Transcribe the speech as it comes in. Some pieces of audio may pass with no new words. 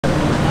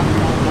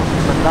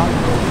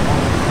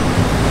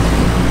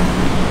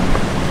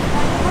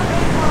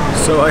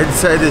So I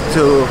decided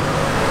to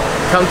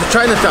come to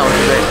Chinatown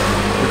today,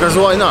 because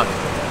why not?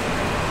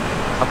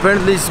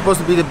 Apparently it's supposed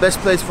to be the best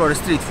place for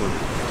street food,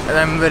 and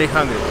I'm very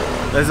hungry,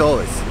 as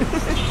always.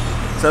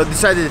 So I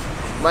decided,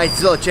 might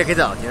as well check it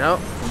out, you know?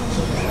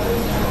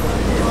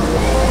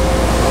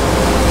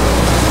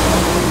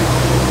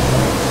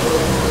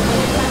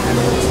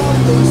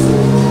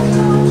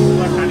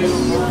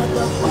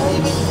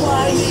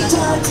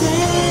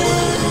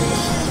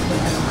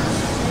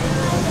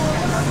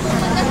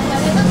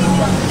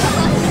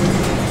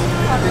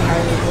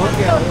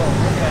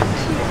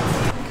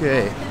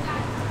 Okay.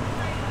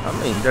 I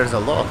mean, there's a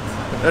lot.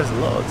 There's a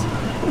lot.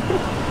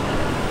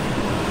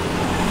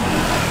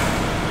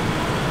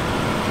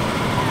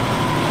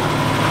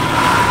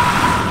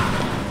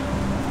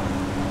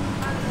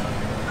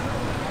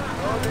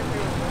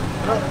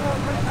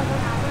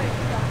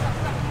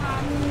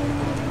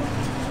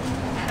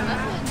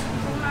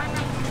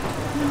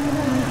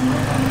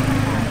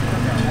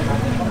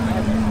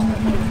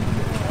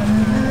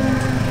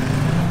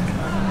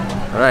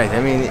 Alright,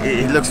 I mean,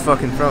 it looks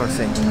fucking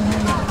promising.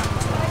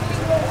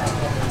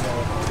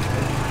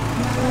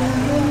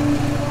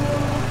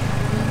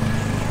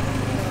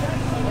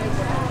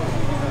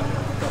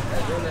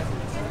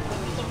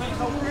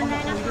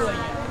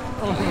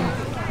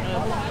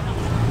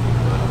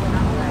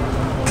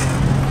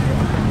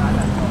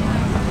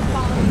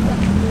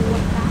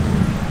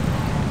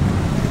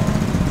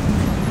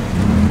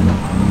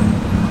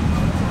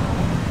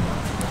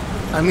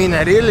 I mean,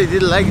 I really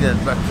did like that,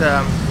 but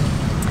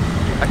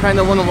I kind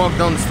of want to walk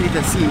down the street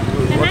and see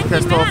what it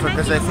has to offer,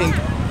 because I think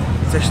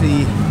it's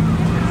actually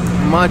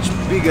much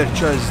bigger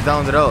choice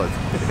down the road.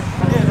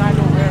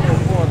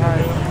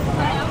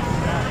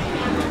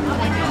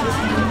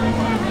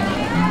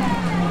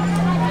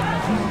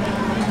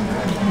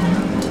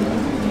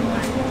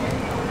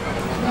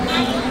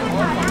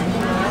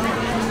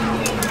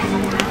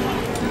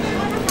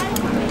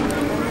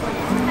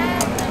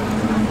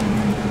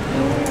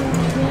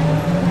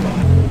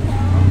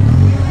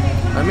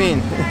 I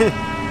mean,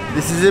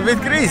 this is a bit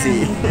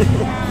crazy.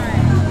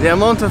 The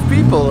amount of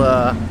people.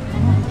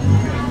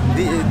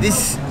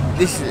 This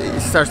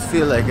starts to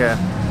feel like a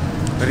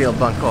real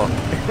Bangkok,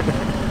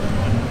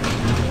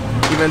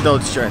 even though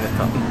it's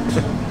Chinatown.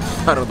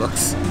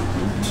 Paradox.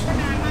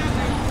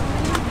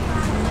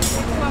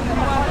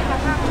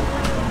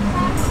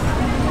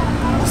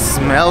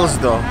 Smells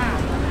though,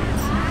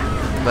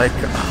 like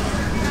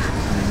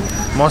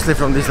mostly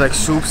from these like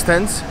soup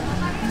stands.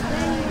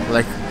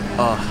 Like,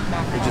 oh,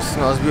 it just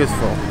smells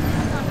beautiful.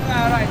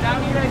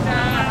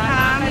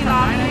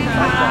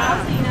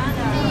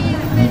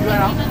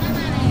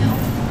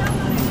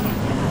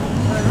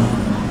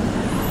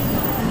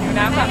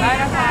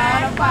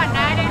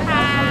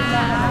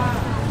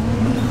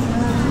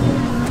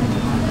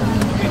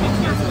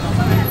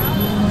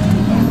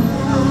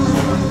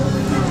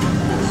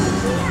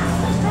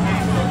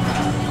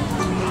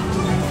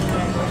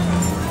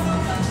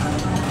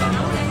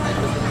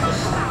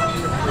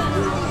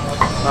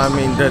 I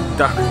mean, the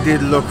duck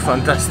did look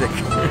fantastic.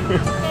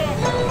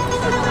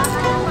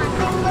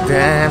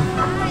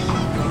 Damn.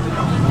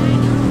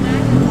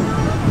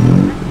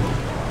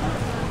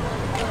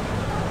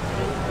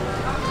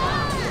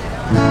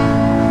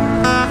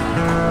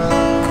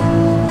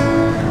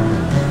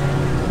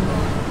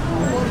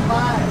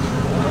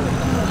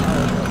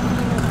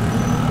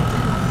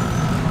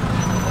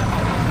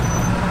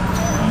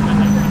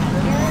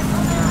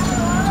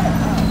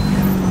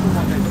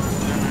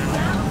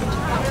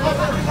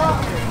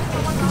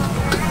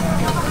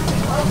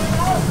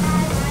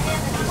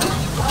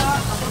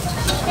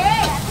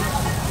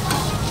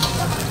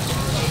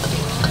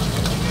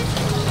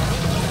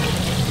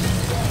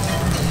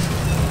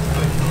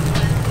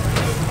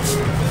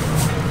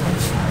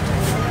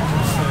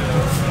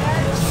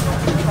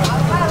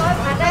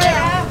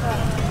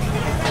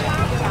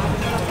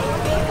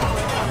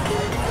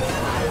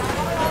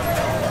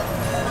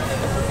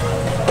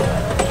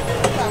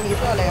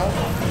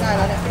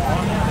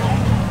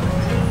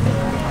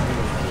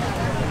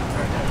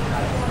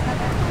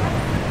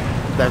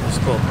 That was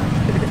cool.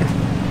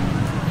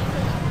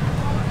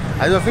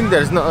 I don't think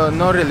there's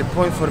no really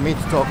point for me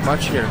to talk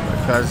much here,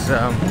 because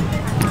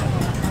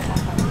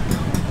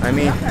I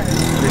mean,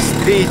 the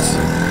streets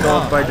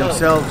talk by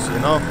themselves, you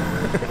know.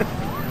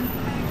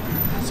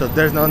 So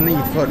there's no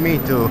need for me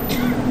to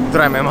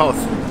dry my mouth.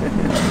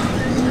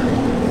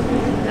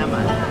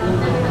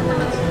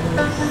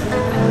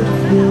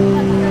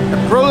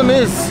 The problem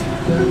is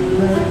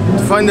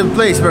to find a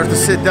place where to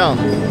sit down,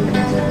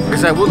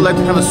 because I would like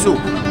to have a soup.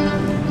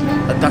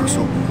 A duck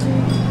soup.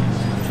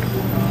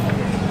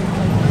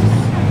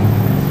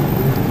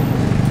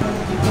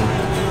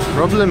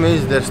 Problem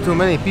is there's too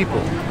many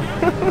people.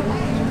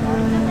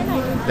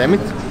 Damn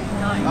it.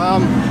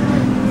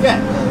 Yeah.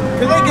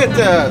 Can I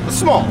get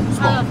small?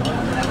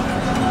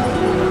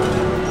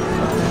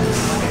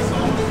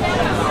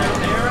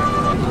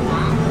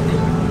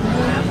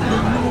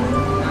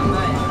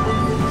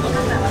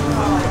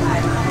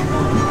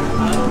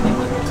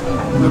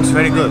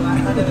 very good.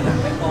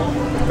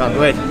 Can't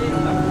wait.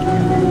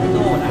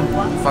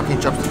 Fucking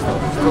chopsticks though.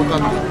 Still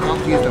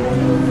can't use them.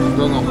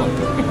 Still not hot.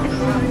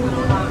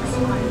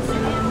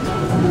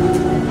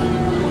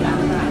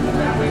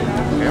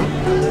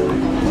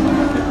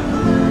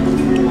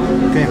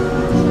 Okay.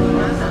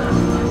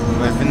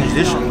 We'll finish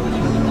this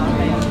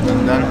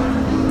and then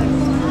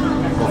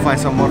we'll find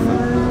some more food.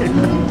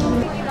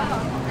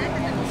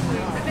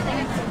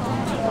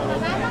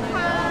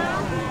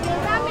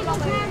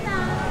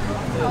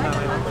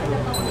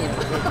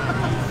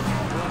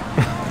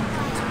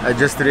 I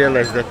just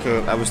realized that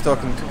I was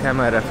talking to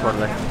camera for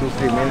like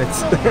 2-3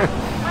 minutes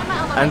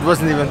and it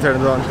wasn't even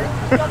turned on.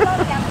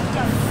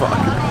 Fuck.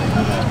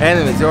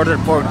 Anyways, they ordered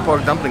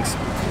pork dumplings,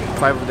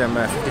 5 of them,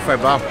 55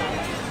 baht.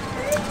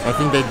 I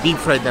think they deep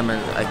fried them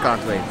and I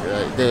can't wait.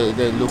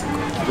 They look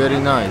very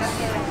nice.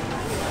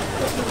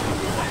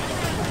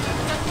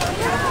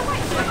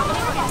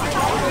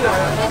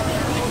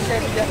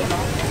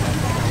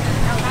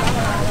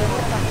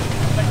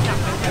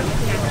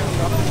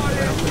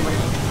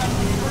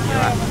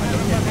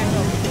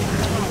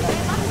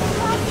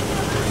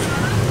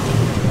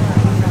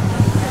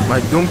 My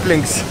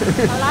dumplings.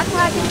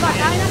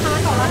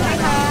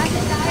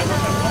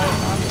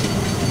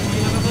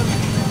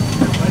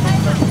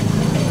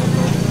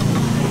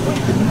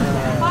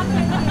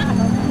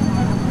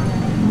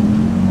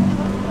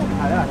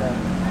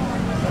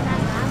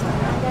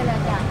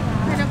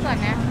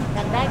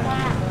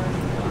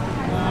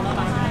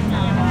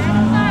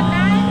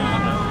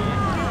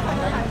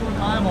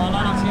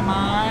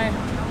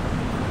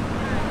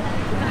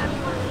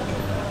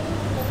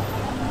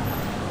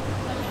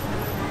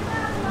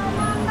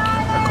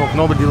 Hope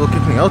nobody will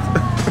kick me out.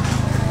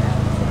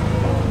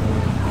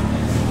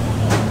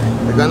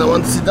 They're gonna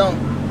want to sit down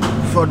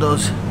for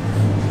those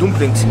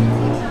dumplings.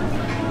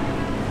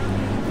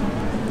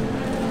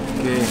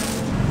 Okay.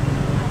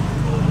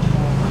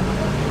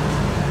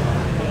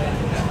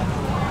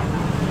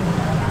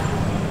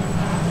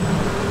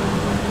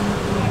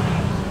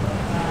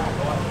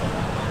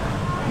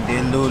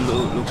 They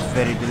look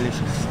very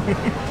delicious.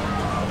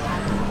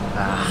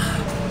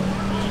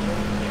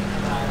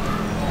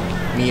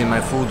 Me and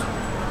my food.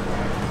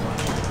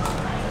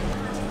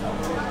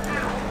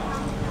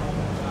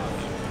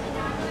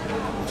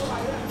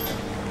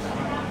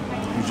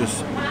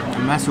 Just a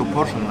massive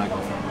portion, like I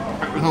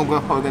don't know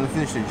how I'm gonna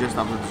finish it just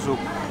after the soup.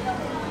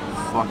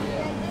 Fuck.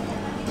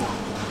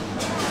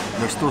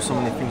 There's still so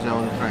many things I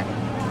want to try.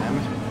 Damn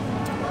it.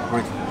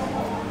 Wait.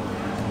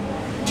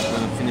 I'm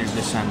gonna finish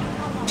this and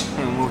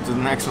move to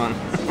the next one.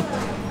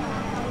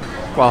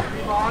 Wow,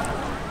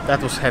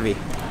 that was heavy.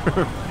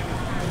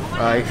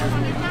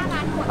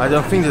 I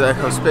don't think that I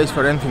have space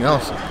for anything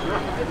else.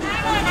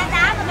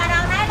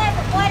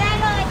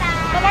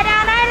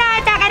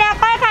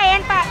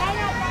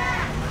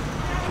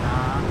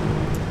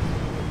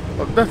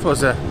 Look, that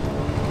was a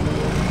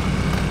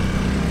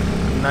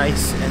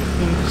nice and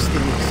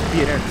interesting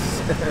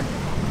experience.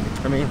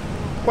 I mean,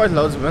 quite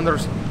loads of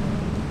vendors.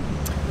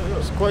 It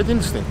was quite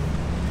interesting.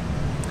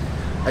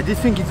 I did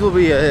think it will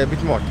be a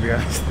bit more, to be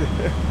honest.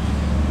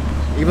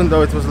 Even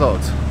though it was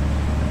loads.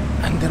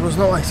 And there was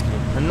no ice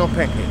cream and no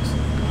pancakes.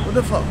 What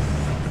the fuck?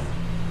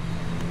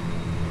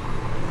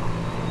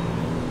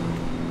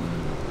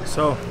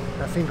 So,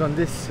 I think on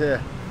this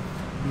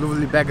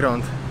lovely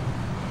background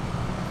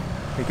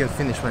we can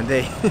finish my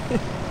day.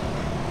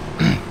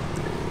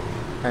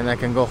 And I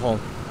can go home,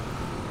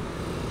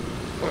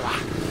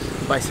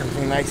 buy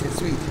something nice and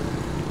sweet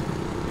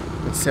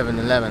at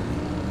 7-Eleven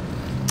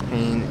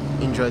and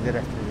enjoy the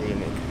rest of the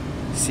evening.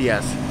 See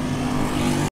us.